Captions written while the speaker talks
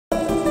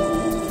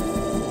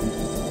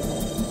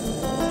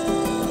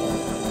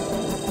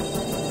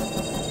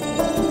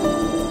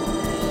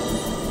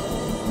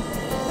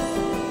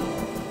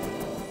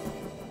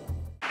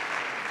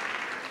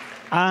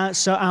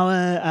So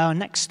our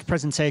next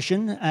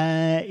presentation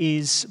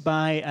is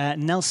by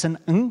Nelson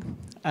Ng,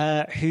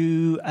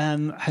 who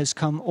has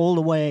come all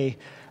the way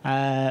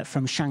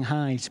from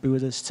Shanghai to be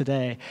with us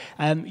today.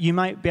 You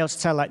might be able to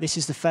tell, like, this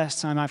is the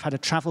first time I've had a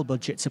travel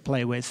budget to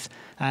play with.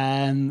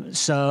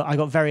 So I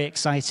got very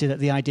excited at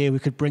the idea we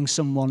could bring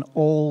someone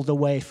all the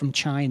way from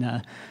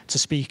China to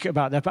speak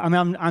about that. But I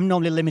mean, I'm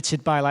normally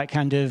limited by, like,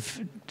 kind of,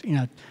 you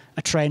know,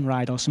 a train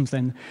ride or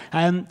something.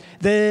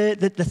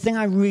 The thing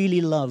I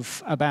really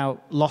love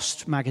about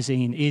LOST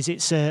magazine is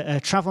it's a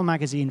travel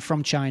magazine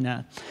from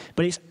China,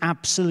 but it's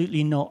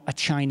absolutely not a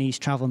Chinese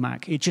travel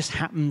mag. It just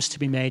happens to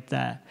be made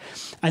there.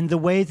 And the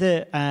way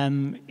that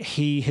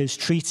he has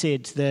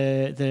treated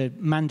the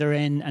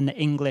Mandarin and the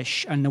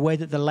English and the way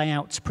that the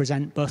layouts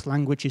present both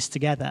languages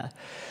together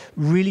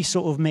really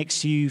sort of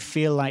makes you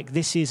feel like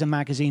this is a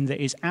magazine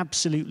that is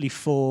absolutely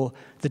for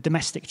the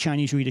domestic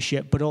Chinese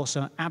readership, but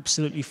also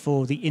absolutely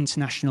for the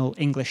international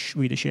English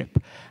readership.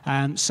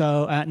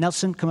 So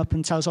Nelson, come up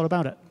and tell us all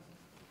about it.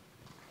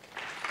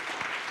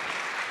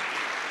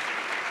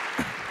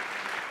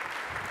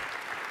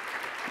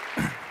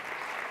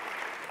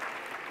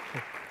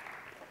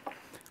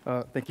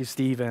 Thank you,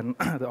 Steve, and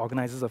the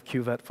organizers of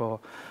QVET for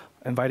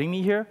inviting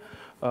me here.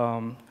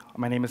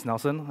 My name is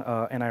Nelson,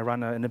 and I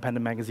run an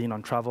independent magazine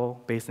on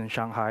travel based in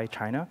Shanghai,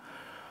 China.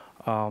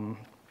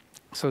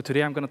 So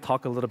today I'm going to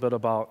talk a little bit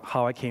about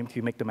how I came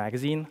to make the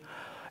magazine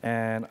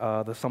and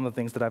some of the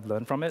things that I've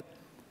learned from it.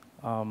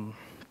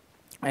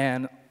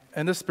 And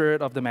in the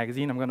spirit of the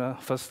magazine, I'm going to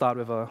first start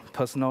with a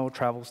personal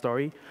travel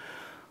story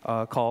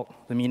called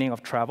The Meaning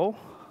of Travel.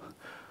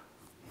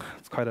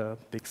 It's quite a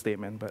big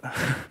statement, but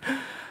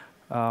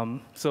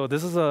so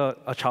this is a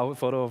childhood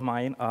photo of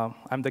mine.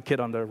 I'm the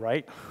kid on the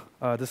right.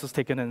 This was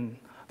taken in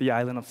the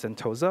island of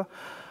Sentosa.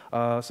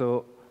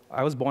 So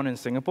I was born in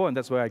Singapore, and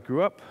that's where I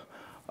grew up.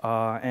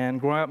 And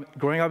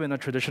growing up in a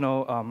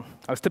traditional,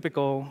 a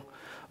typical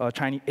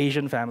Chinese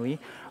Asian family,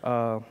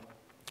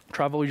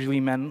 travel usually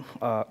meant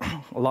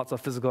lots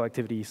of physical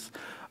activities.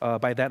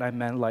 By that I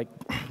meant like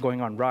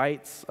going on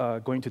rides,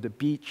 going to the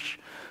beach,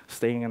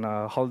 staying in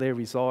a holiday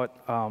resort,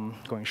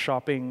 going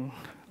shopping,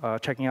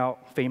 checking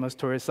out famous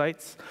tourist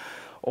sites.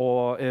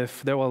 Or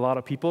if there were a lot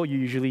of people,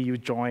 you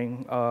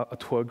join a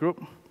tour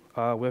group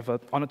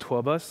on a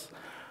tour bus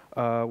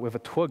with a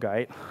tour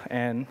guide,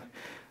 and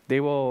they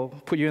will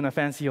put you in a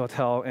fancy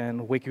hotel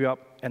and wake you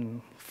up at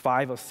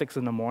 5 or 6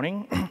 in the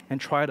morning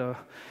and try to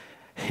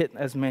hit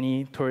as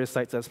many tourist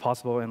sites as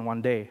possible in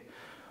one day.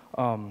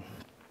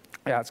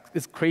 Yeah,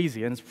 it's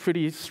crazy, and it's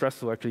pretty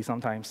stressful actually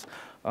sometimes.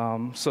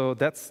 So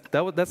that's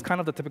kind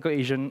of the typical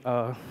Asian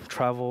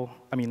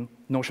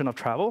notion of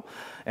travel.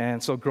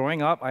 And so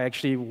growing up, I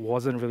actually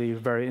wasn't really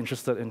very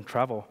interested in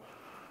travel.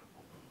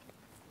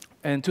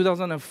 In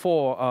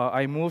 2004,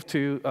 I moved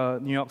to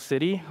New York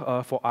City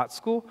for art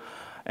school.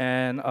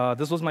 And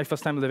this was my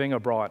first time living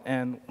abroad.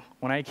 And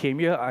when I came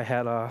here, I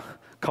had a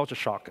culture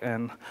shock.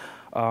 And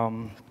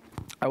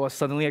I was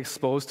suddenly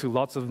exposed to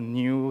lots of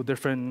new,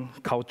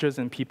 different cultures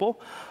and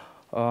people.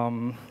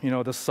 You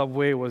know, the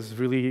subway was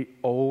really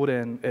old,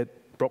 and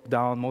it broke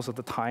down most of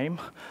the time.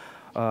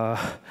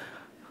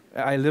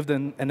 I lived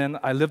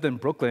in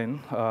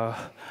Brooklyn,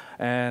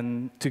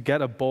 and to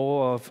get a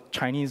bowl of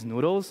Chinese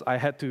noodles, I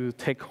had to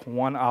take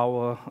 1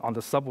 hour on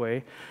the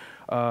subway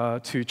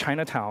to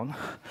Chinatown.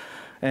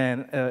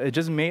 And it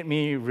just made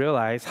me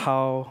realize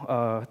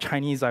how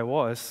Chinese I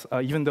was,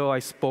 even though I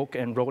spoke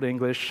and wrote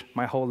English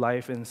my whole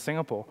life in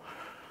Singapore.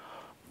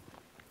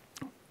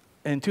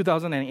 In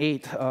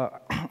 2008,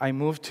 I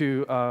moved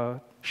to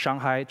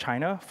Shanghai,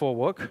 China for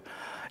work.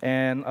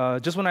 And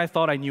just when I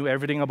thought I knew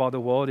everything about the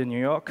world in New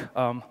York,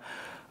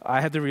 I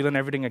had to relearn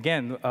everything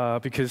again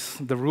because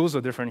the rules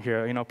are different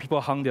here. You know,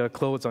 people hung their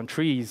clothes on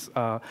trees.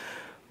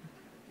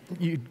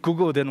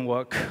 Google didn't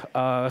work.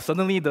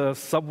 Suddenly, the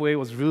subway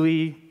was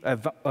really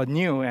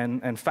new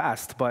and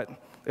fast, but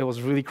it was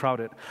really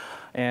crowded.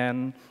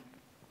 And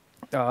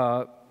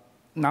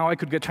now I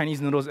could get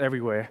Chinese noodles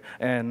everywhere.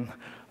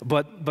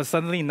 But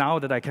suddenly, now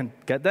that I can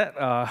get that,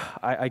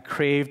 I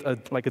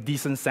craved like a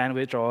decent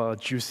sandwich or a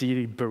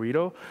juicy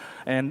burrito.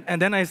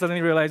 And then I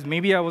suddenly realized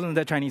maybe I wasn't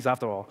that Chinese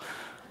after all.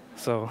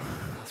 So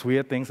it's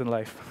weird things in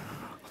life.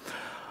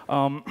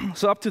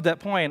 So up to that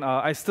point,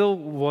 I still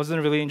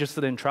wasn't really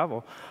interested in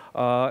travel.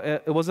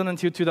 It wasn't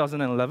until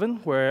 2011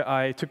 where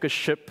I took a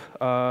ship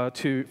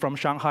from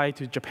Shanghai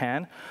to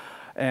Japan,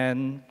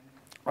 and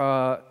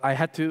I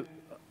had to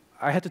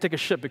take a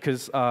ship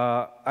because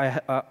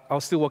I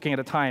was still working at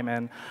the time,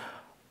 and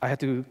I had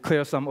to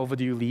clear some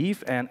overdue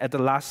leave. And at the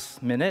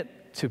last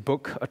minute to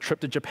book a trip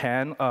to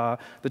Japan,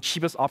 the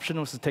cheapest option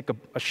was to take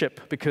a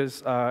ship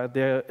because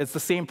it's the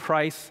same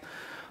price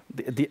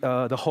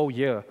the whole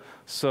year.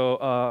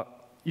 So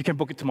you can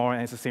book it tomorrow,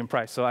 and it's the same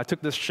price. So I took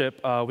this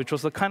ship, which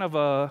was a kind of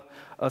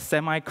a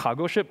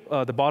semi-cargo ship.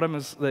 The bottom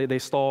is they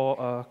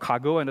store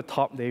cargo, and the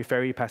top they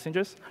ferry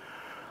passengers.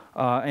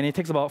 And it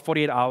takes about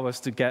 48 hours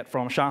to get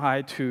from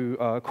Shanghai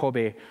to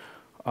Kobe.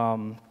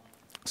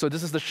 So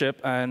this is the ship,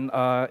 and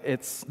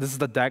this is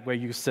the deck where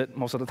you sit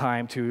most of the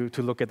time to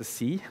look at the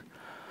sea.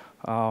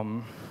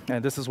 And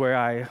this is where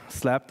I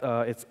slept.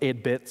 It's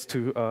 8 beds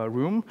to a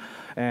room,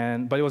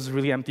 but it was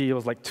really empty. It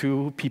was like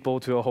 2 people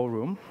to a whole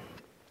room.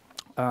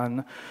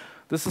 And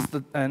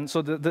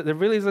so there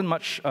really isn't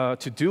much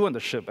to do on the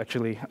ship,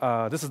 actually.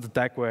 This is the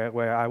deck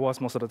where I was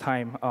most of the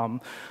time.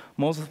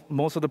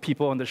 Most of the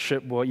people on the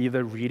ship were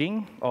either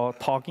reading or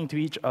talking to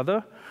each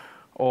other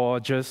or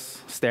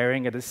just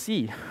staring at the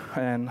sea.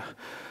 And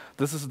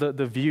this is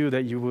the view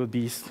that you will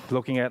be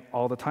looking at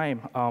all the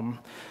time.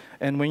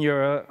 And when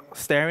you're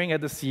staring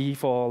at the sea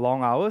for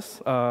long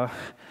hours,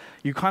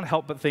 you can't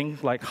help but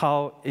think like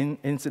how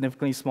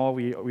insignificantly small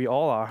we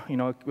all are. You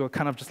know, we're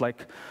kind of just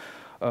like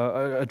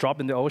a drop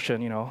in the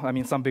ocean. You know, I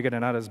mean, some bigger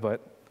than others, but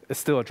it's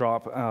still a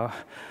drop.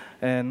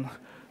 And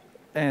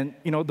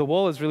you know, the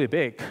world is really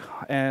big.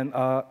 And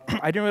I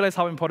didn't realize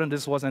how important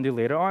this was until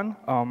later on.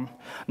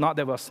 Not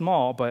that we're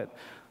small, but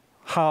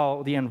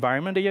how the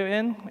environment that you're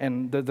in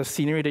and the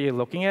scenery that you're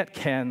looking at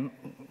can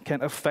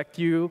affect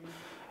you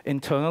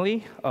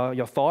internally,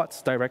 your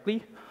thoughts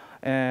directly.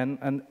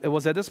 And it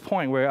was at this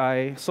point where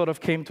I sort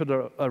of came to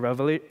the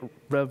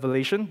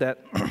revelation that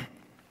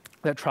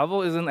that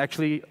travel isn't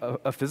actually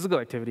a physical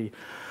activity.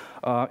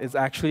 It's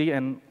actually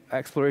an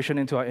exploration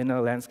into our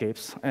inner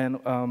landscapes. And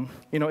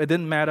you know, it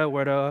didn't matter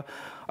whether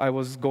I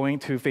was going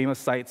to famous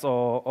sites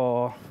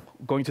or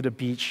going to the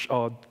beach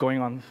or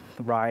going on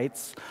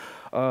rides.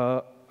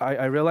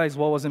 I realized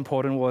what was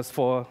important was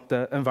for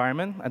the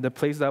environment and the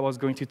place that I was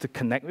going to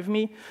connect with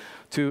me,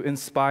 to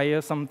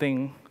inspire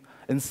something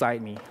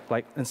inside me,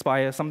 like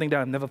inspire something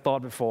that I've never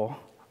thought before.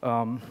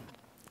 And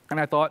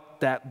I thought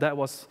that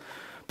was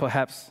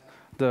perhaps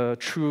the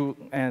true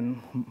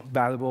and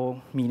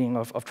valuable meaning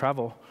of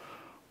travel.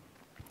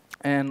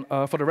 And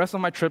for the rest of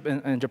my trip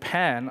in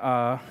Japan,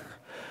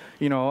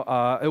 you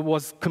know, it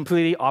was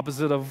completely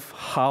opposite of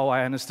how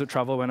I understood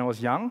travel when I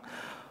was young.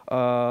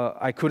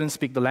 I couldn't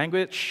speak the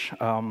language,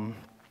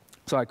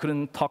 so I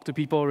couldn't talk to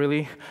people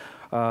really.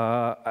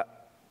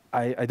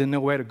 I didn't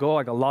know where to go.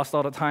 I got lost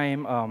all the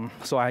time,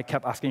 so I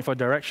kept asking for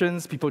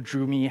directions. People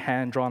drew me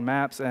hand-drawn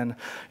maps, and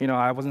you know,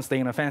 I wasn't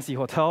staying in a fancy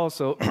hotel,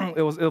 so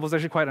it was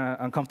actually quite an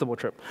uncomfortable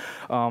trip.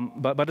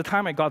 But by the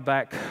time I got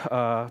back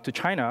to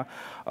China,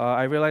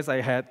 I realized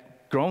I had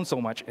grown so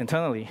much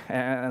internally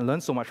and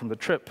learned so much from the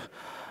trip.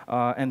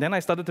 And then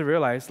I started to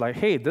realize, like,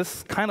 hey,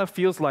 this kind of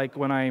feels like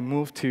when I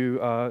moved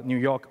to New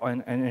York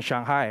and in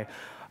Shanghai.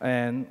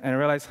 And I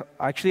realized,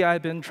 actually, I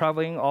had been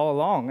traveling all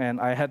along,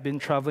 and I had been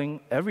traveling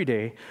every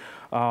day.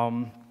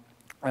 And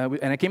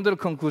I came to the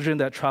conclusion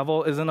that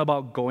travel isn't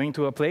about going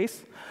to a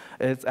place.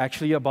 It's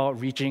actually about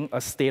reaching a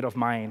state of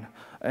mind.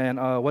 And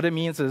what it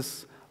means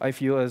is, I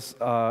feel, is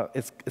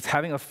it's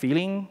having a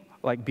feeling,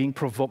 like being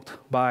provoked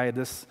by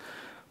this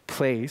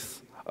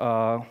place.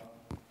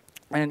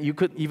 And you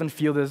could even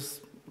feel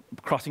this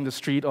crossing the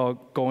street or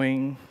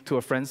going to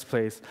a friend's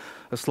place,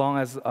 as long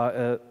as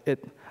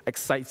it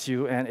excites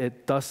you and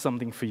it does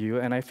something for you.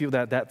 And I feel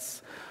that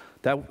that's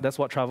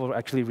what travel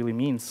actually really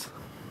means.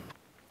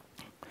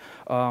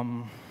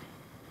 And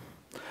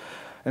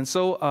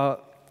so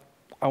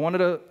I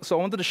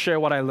wanted to share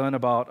what I learned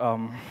about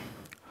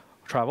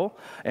travel,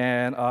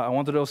 and I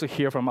wanted to also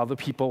hear from other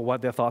people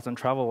what their thoughts on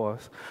travel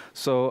was.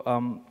 So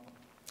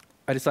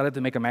I decided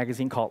to make a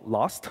magazine called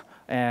LOST,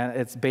 and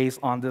it's based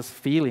on this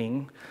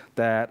feeling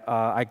that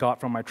I got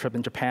from my trip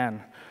in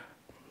Japan.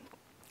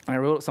 And I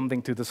wrote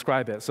something to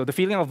describe it. So the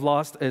feeling of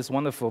lost is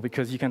wonderful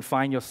because you can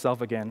find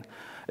yourself again.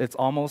 It's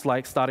almost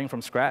like starting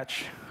from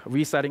scratch,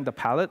 resetting the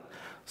palette,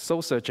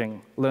 soul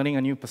searching, learning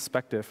a new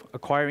perspective,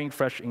 acquiring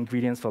fresh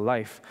ingredients for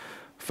life,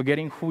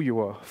 forgetting who you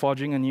were,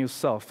 forging a new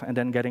self, and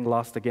then getting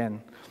lost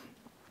again.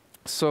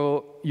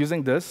 So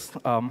using this,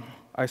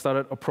 I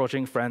started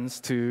approaching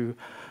friends to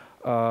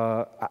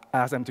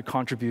ask them to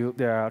contribute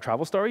their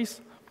travel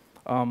stories.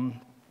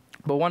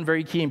 But one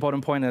very key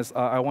important point is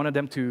I wanted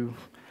them to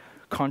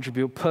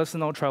contribute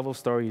personal travel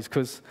stories,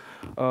 because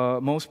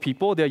most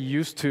people, they're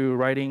used to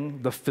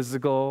writing the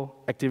physical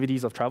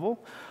activities of travel.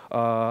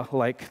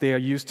 Like they are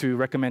used to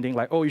recommending,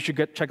 like, oh, you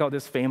should check out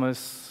this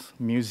famous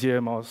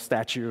museum or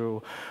statue,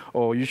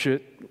 or you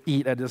should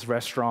eat at this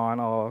restaurant,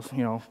 or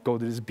go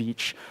to this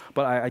beach.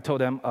 But I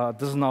told them,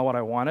 this is not what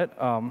I wanted.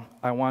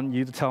 I want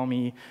you to tell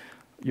me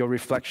your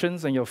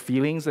reflections and your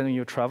feelings when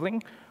you're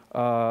traveling,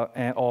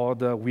 and all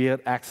the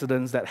weird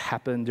accidents that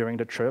happened during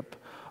the trip.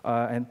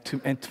 And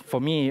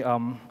for me,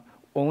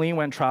 only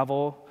when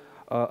travel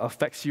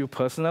affects you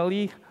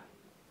personally,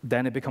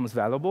 then it becomes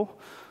valuable.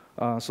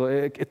 So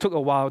it took a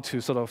while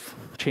to sort of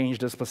change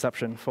this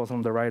perception for some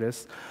of the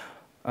writers.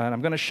 And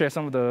I'm going to share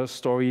some of the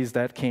stories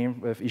that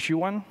came with issue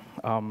 1.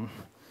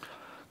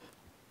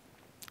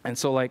 And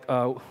so, like,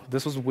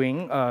 this was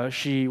Wing.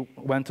 She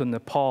went to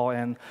Nepal,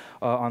 and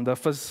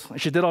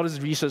she did all this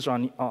research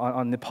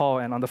on Nepal,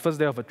 and on the first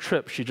day of her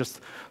trip, she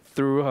just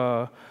threw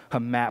her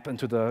map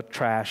into the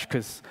trash,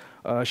 because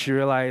she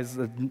realized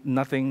that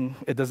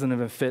it doesn't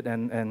even fit,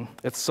 and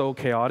it's so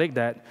chaotic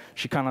that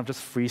she kind of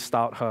just freezed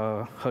out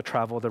her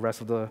travel the rest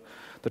of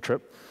the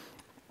trip.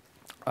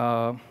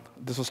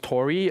 this was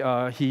Tory.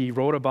 He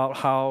wrote about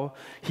how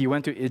he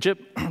went to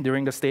Egypt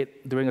during a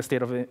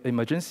state of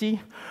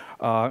emergency,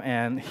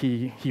 and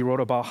he wrote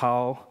about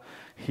how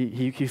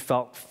he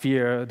felt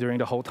fear during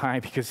the whole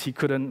time because he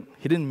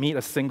didn't meet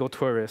a single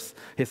tourist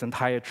his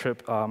entire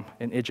trip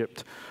in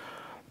Egypt.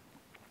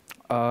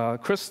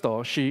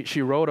 Crystal,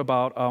 she wrote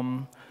about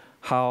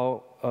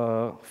how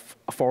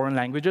foreign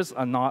languages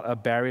are not a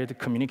barrier to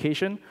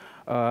communication,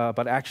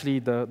 but actually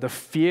the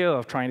fear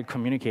of trying to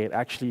communicate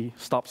actually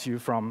stops you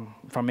from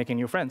making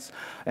new friends.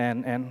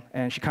 And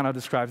she kind of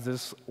describes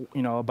this,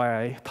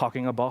 by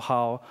talking about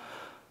how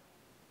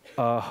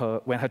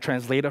when her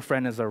translator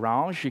friend is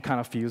around, she kind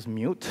of feels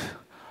mute.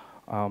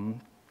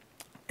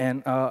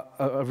 And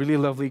a really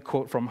lovely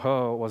quote from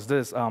her was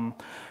this: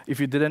 if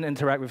you didn't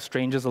interact with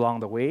strangers along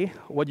the way,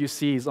 what you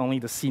see is only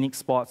the scenic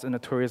spots in a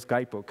tourist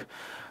guidebook.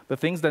 The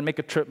things that make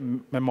a trip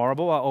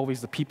memorable are always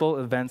the people,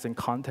 events, and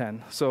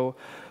content. So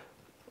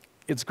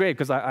it's great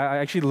because I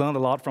actually learned a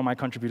lot from my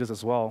contributors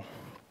as well.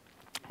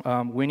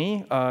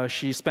 Winnie,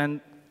 she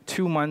spent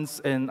 2 months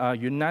in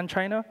Yunnan,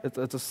 China.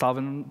 It's a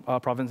southern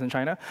province in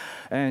China.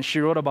 And she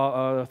wrote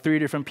about 3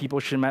 different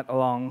people she met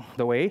along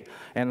the way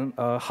and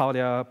how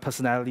their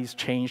personalities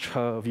changed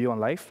her view on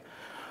life.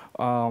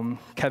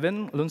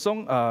 Kevin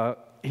Lunsong,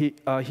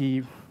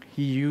 he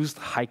used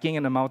hiking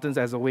in the mountains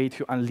as a way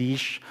to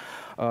unleash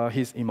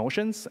his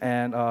emotions,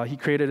 and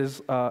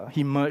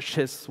he merged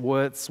his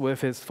words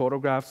with his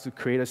photographs to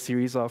create a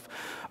series of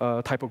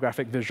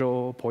typographic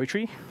visual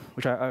poetry,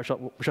 which I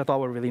thought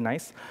were really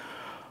nice.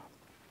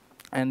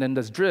 And then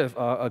there's Driv,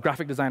 a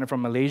graphic designer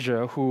from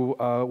Malaysia who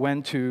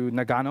went to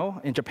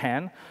Nagano in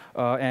Japan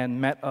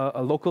and met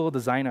a local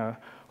designer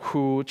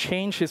who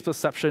changed his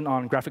perception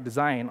on graphic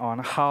design, on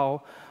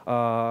how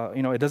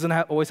it doesn't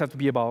always have to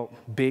be about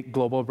big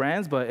global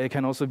brands, but it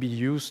can also be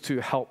used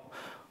to help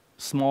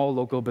small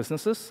local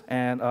businesses.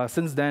 And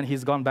since then,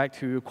 he's gone back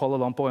to Kuala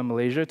Lumpur in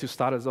Malaysia to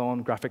start his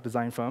own graphic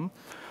design firm.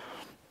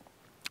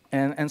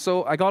 And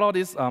so I got all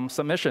these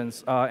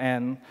submissions,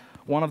 and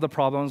one of the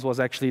problems was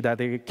actually that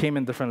they came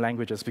in different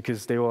languages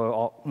because they were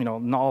all,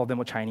 not all of them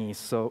were Chinese.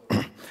 So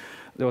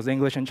there was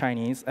English and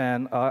Chinese.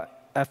 And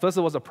at first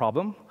it was a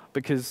problem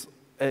because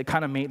it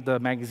kind of made the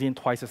magazine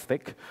twice as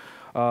thick.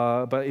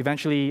 But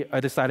eventually I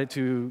decided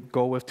to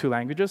go with 2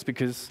 languages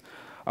because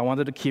I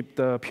wanted to keep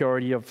the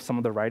purity of some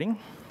of the writing.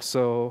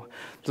 So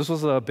this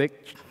was a big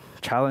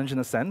challenge in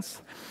a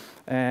sense.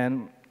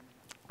 And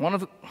one of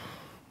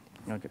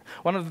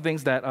the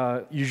things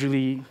that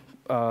usually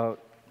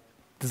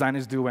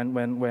designers do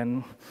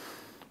when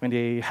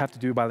they have to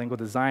do bilingual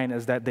design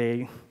is that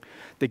they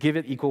give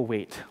it equal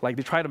weight. Like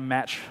they try to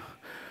match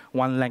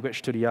one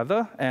language to the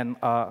other. And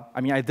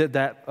I did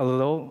that a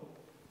little,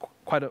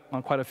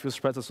 on quite a few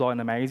spreads as well in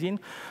the magazine.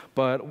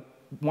 But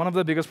one of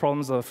the biggest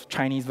problems of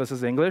Chinese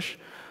versus English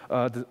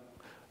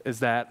is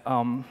that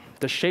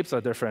the shapes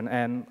are different.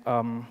 And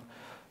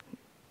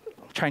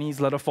Chinese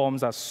letter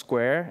forms are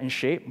square in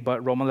shape,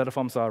 but Roman letter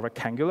forms are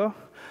rectangular.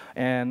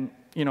 And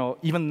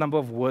even the number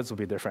of words will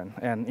be different.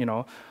 And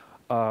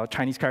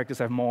Chinese characters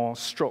have more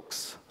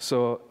strokes.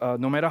 So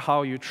no matter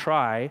how you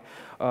try,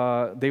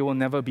 they will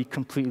never be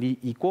completely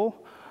equal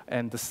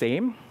and the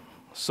same.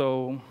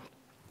 So,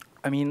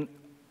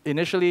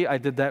 initially I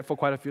did that for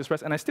quite a few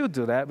spreads, and I still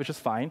do that, which is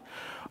fine.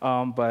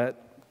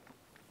 But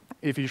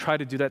if you try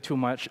to do that too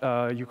much,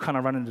 you kind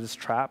of run into this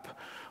trap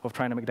of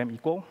trying to make them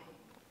equal.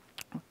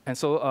 And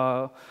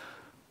so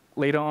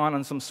later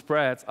on some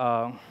spreads,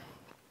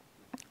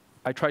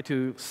 I try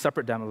to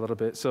separate them a little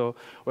bit. So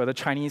where the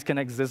Chinese can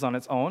exist on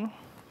its own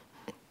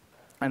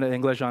and the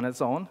English on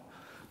its own.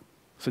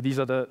 So these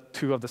are the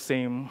 2 of the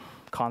same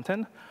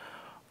content.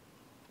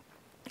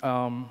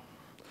 And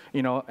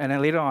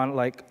then later on,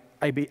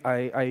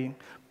 I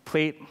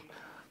played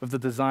with the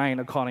design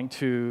according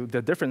to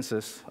the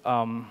differences.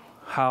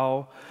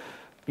 How,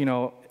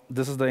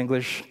 this is the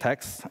English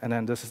text, and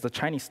then this is the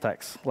Chinese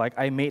text.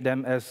 I made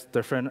them as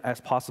different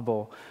as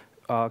possible.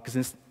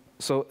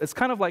 So it's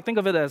kind of like, think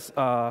of it as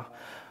a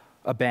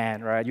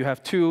band, right? You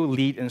have 2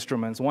 lead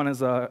instruments. One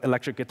is an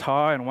electric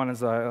guitar, and one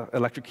is an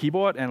electric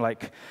keyboard. And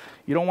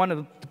you don't want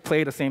to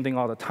play the same thing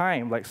all the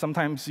time.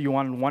 Sometimes you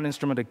want one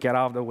instrument to get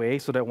out of the way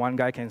so that one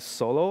guy can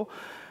solo.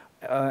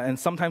 And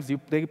sometimes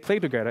they play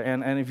together.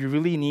 And if you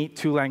really need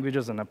 2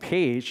 languages on a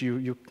page,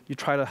 you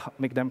try to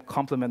make them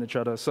complement each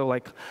other. So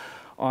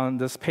on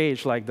this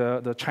page,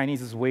 the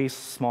Chinese is way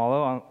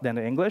smaller than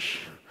the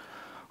English,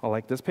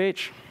 or this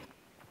page.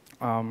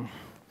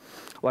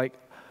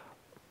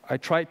 I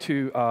try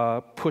to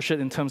push it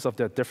in terms of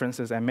the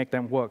differences and make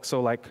them work.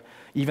 So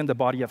even the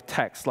body of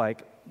text,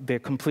 they're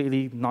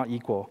completely not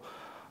equal.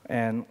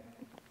 And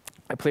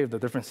I play with the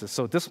differences.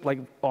 So this,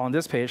 on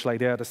this page,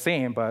 they're the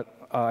same, but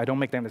I don't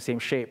make them the same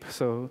shape,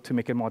 so to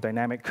make it more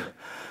dynamic.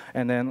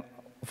 And then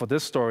for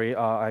this story,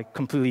 I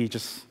completely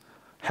just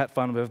had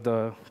fun with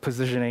the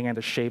positioning and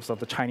the shapes of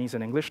the Chinese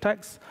and English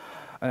text.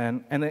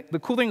 And the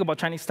cool thing about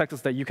Chinese text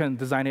is that you can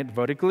design it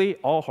vertically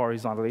or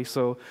horizontally,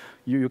 so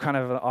you kind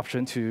of have an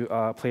option to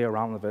play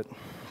around with it.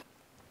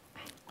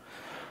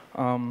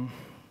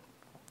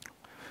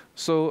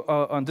 So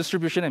on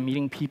distribution and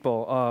meeting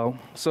people,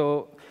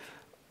 so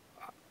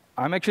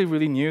I'm actually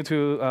really new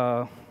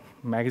to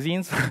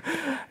magazines,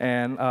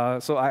 and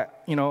so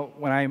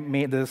when I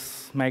made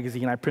this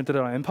magazine, I printed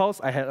it on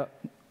impulse. I had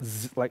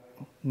like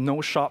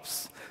no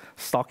shops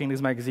stocking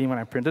this magazine when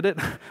I printed it,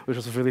 which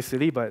was really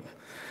silly, but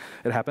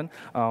it happened.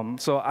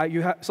 So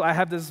I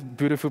have this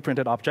beautiful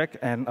printed object,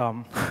 and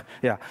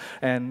yeah,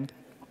 and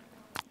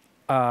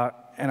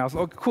I was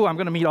like, oh, cool, I'm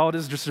going to meet all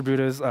these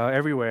distributors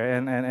everywhere,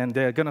 and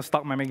they're going to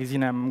stock my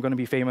magazine, and I'm going to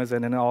be famous,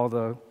 and in all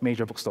the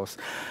major bookstores.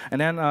 And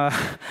then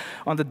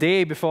on the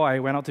day before I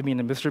went out to meet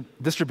the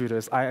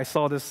distributors, I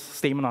saw this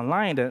statement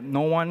online that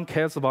no one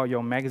cares about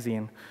your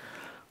magazine,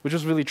 which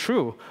is really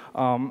true.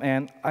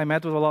 And I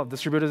met with a lot of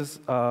distributors,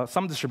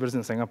 some distributors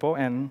in Singapore,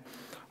 and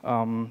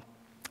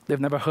they've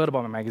never heard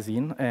about my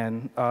magazine,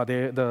 and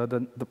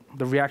the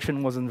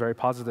reaction wasn't very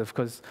positive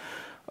because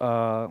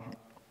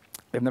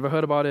they've never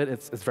heard about it.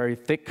 It's very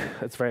thick.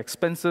 It's very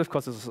expensive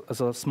because it's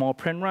a small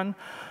print run,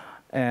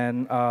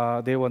 and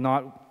they were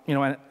not,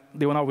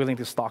 they were not willing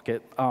to stock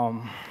it.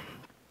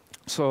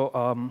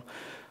 So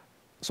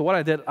what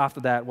I did after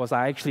that was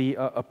I actually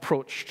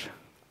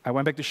I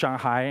went back to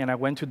Shanghai and I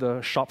went to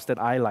the shops that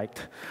I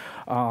liked,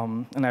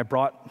 and I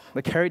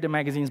carried the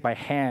magazines by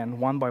hand,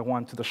 one by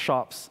one, to the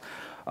shops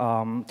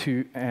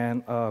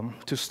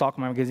to stock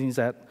magazines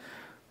at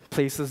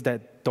places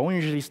that don't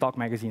usually stock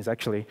magazines,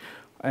 actually.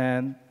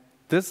 And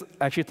this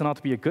actually turned out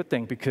to be a good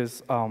thing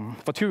because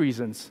for two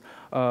reasons.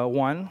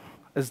 One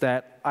is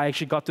that I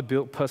actually got to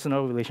build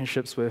personal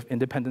relationships with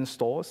independent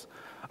stores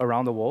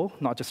around the world,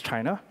 not just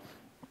China.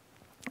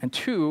 And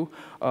two,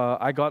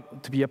 I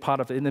got to be a part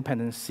of the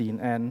independent scene.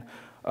 And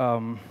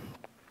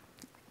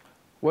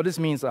what this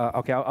means,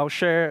 okay, I'll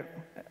share.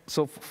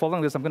 So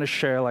following this, I'm going to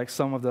share like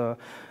some of the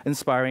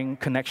inspiring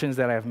connections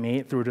that I've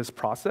made through this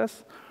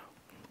process.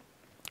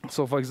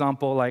 So for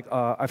example, like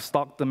I've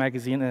stocked the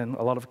magazine in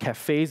a lot of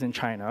cafes in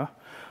China,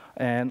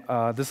 and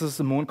this is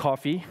the Moon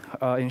Coffee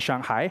in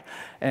Shanghai,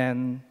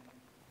 and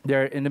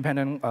they're an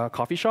independent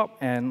coffee shop.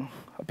 And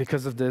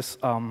because of this,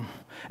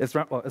 it's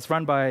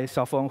run by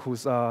Xiao Feng,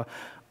 who's an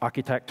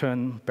architect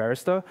turned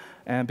barrister.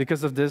 And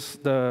because of this,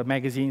 the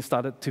magazine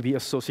started to be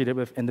associated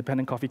with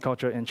independent coffee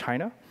culture in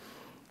China.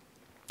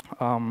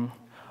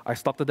 I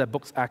stocked their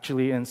books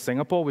actually in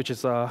Singapore, which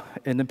is an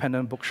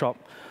independent bookshop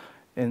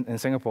in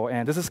Singapore.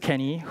 And this is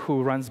Kenny,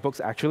 who runs Books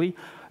Actually,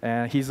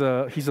 and he's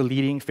a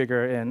leading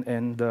figure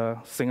in the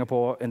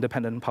Singapore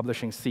independent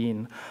publishing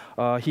scene.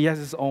 He has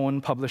his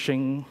own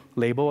publishing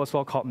label as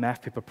well called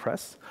Math Paper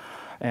Press.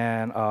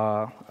 And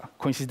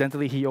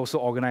coincidentally, he also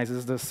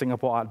organizes the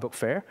Singapore Art Book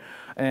Fair.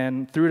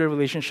 And through the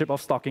relationship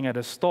of stocking at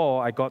his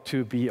store, I got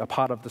to be a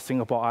part of the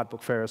Singapore Art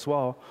Book Fair as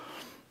well.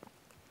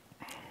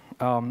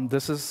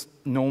 This is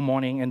No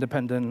Morning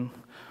Independent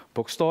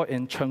Bookstore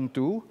in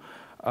Chengdu,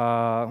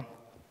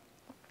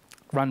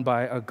 run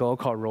by a girl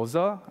called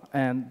Rosa.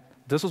 And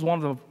this was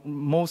one of the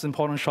most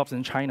important shops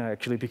in China,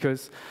 actually,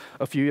 because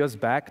a few years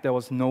back, there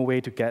was no way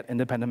to get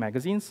independent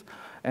magazines.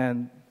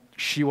 And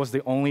she was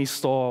the only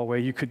store where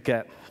you could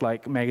get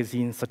like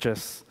magazines such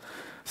as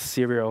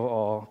Serial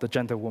or The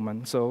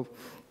Gentlewoman. So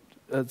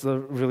it's a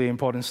really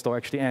important store,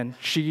 actually. And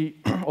she,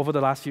 over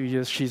the last few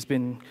years, she's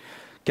been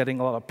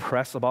getting a lot of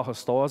press about her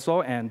store as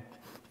well. And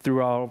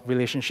through our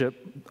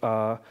relationship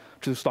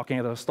to stocking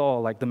at her store,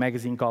 like the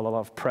magazine got a lot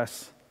of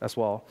press as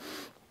well.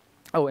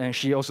 Oh, and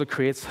she also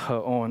creates her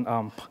own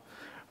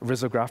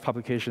risograph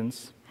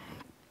publications.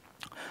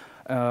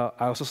 I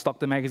also stocked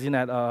the magazine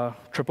at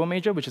Triple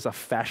Major, which is a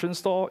fashion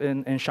store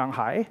in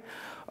Shanghai.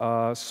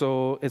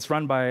 So it's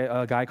run by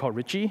a guy called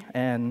Richie,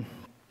 and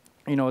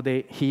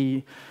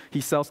he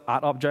sells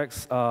art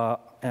objects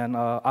and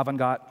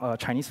avant-garde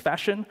Chinese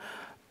fashion,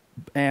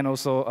 and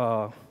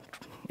also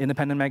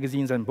independent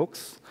magazines and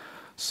books.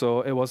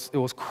 So it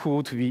was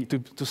cool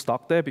to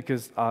stock there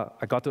because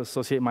I got to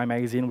associate my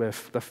magazine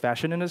with the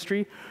fashion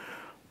industry.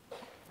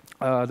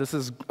 This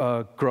is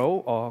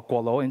Grow, or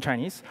Guolo in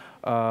Chinese.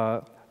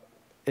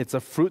 It's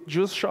a fruit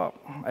juice shop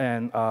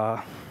and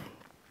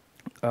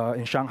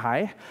in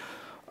Shanghai.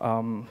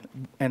 And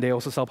they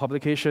also sell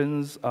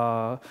publications,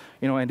 and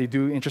they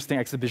do interesting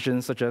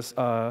exhibitions such as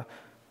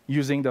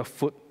using the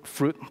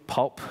fruit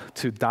pulp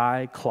to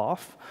dye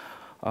cloth.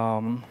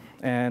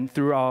 And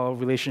through our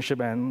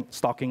relationship and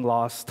stocking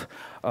LOST,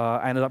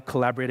 I ended up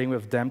collaborating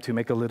with them to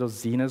make a little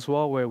zine as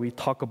well, where we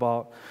talk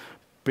about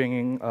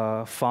bringing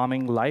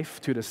farming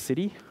life to the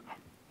city.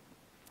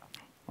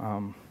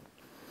 I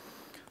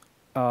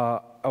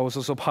was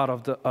also part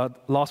of the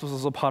LOST was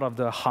also part of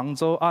the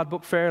Hangzhou Art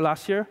Book Fair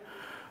last year.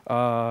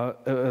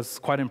 It was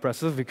quite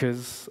impressive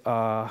because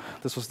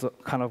this was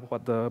kind of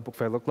what the book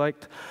fair looked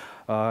like,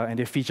 and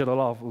they featured a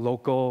lot of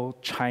local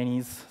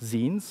Chinese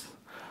zines.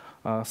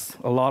 A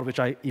lot of which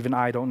even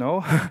I don't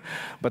know,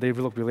 but they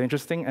look really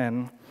interesting.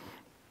 And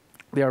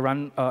they are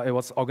run. It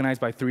was organized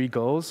by three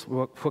girls.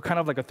 We're kind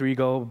of like a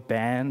three-girl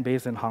band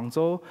based in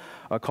Hangzhou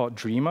called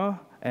Dreamer,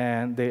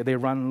 and they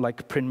run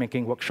like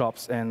printmaking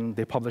workshops and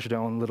they publish their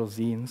own little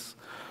zines.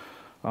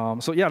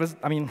 So yeah,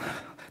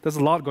 there's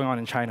a lot going on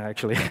in China,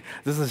 actually.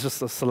 This is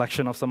just a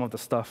selection of some of the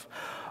stuff.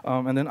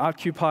 And then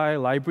Occupy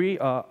Library,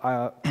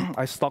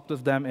 I stocked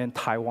with them in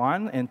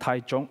Taiwan, in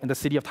Taichung, in the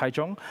city of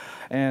Taichung.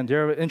 And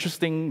they're an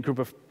interesting group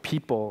of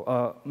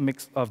people,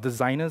 mix of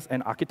designers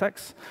and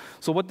architects.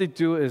 So what they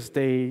do is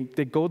they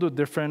go to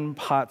different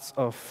parts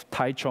of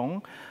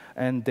Taichung,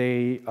 and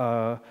they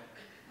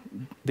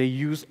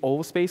use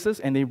old spaces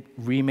and they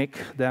remake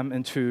them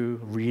into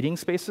reading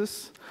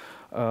spaces,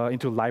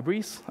 into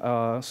libraries.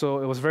 So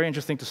it was very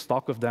interesting to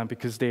stock with them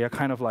because they are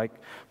kind of like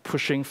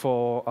pushing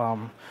for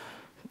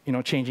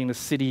changing the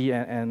city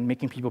and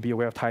making people be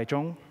aware of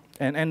Taichung.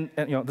 And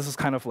this is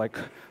kind of like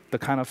the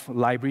kind of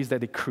libraries that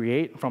they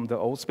create from the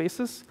old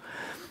spaces,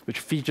 which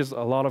features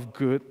a lot of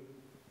good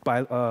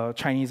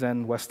Chinese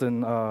and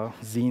Western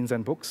zines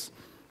and books.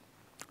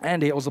 And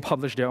they also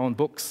publish their own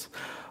books.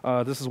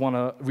 This is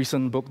one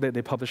recent book that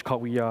they published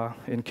called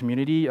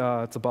Wieden+Kennedy.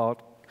 It's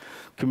about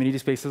community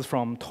spaces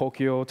from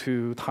Tokyo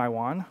to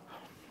Taiwan.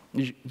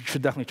 You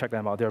should definitely check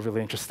them out. They're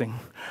really interesting.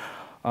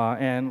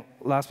 And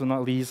last but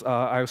not least,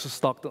 I also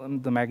stocked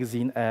the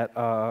magazine at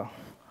a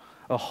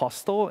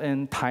hostel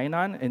in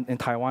Tainan, in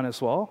Taiwan as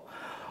well.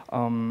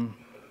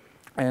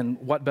 And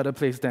what better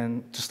place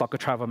than to stock a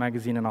travel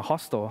magazine in a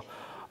hostel?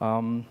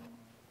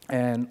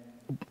 And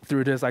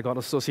through this, I got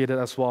associated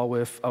as well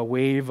with a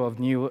wave of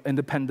new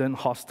independent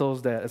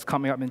hostels that is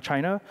coming up in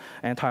China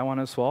and Taiwan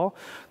as well,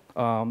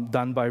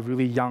 done by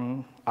really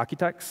young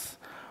architects.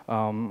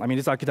 I mean,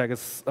 this architect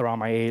is around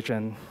my age,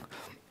 and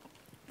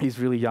he's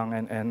really young,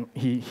 and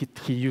he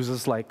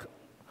uses like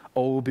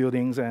old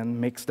buildings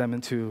and makes them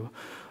into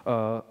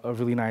a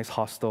really nice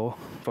hostel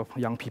for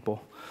young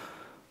people.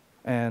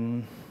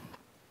 And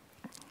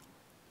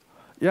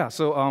yeah,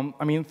 so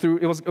I mean,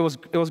 it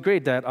was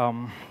great that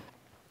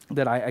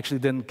that I actually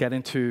didn't get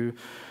into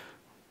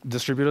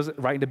distributors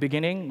right in the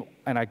beginning,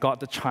 and I got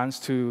the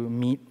chance to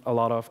meet a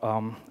lot of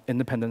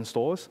independent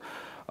stores.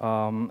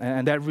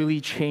 And that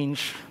really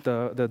changed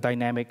the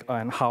dynamic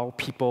and how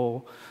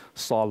people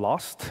saw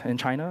Lost in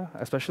China,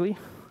 especially.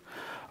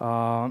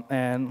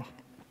 And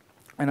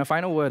a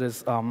final word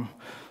is,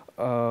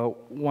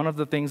 one of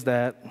the things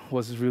that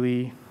was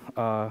really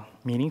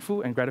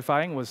meaningful and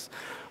gratifying was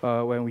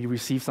when we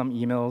received some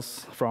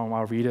emails from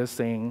our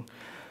readers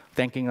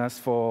thanking us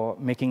for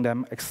making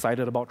them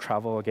excited about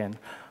travel again.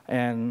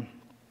 And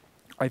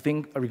I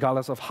think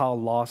regardless of how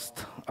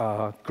Lost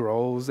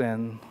grows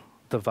and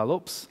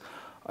develops,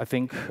 I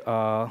think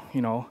at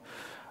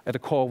the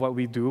core of what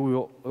we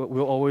do,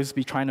 we'll always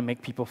be trying to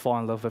make people fall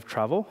in love with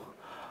travel.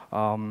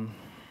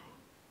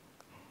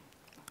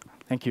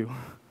 Thank you.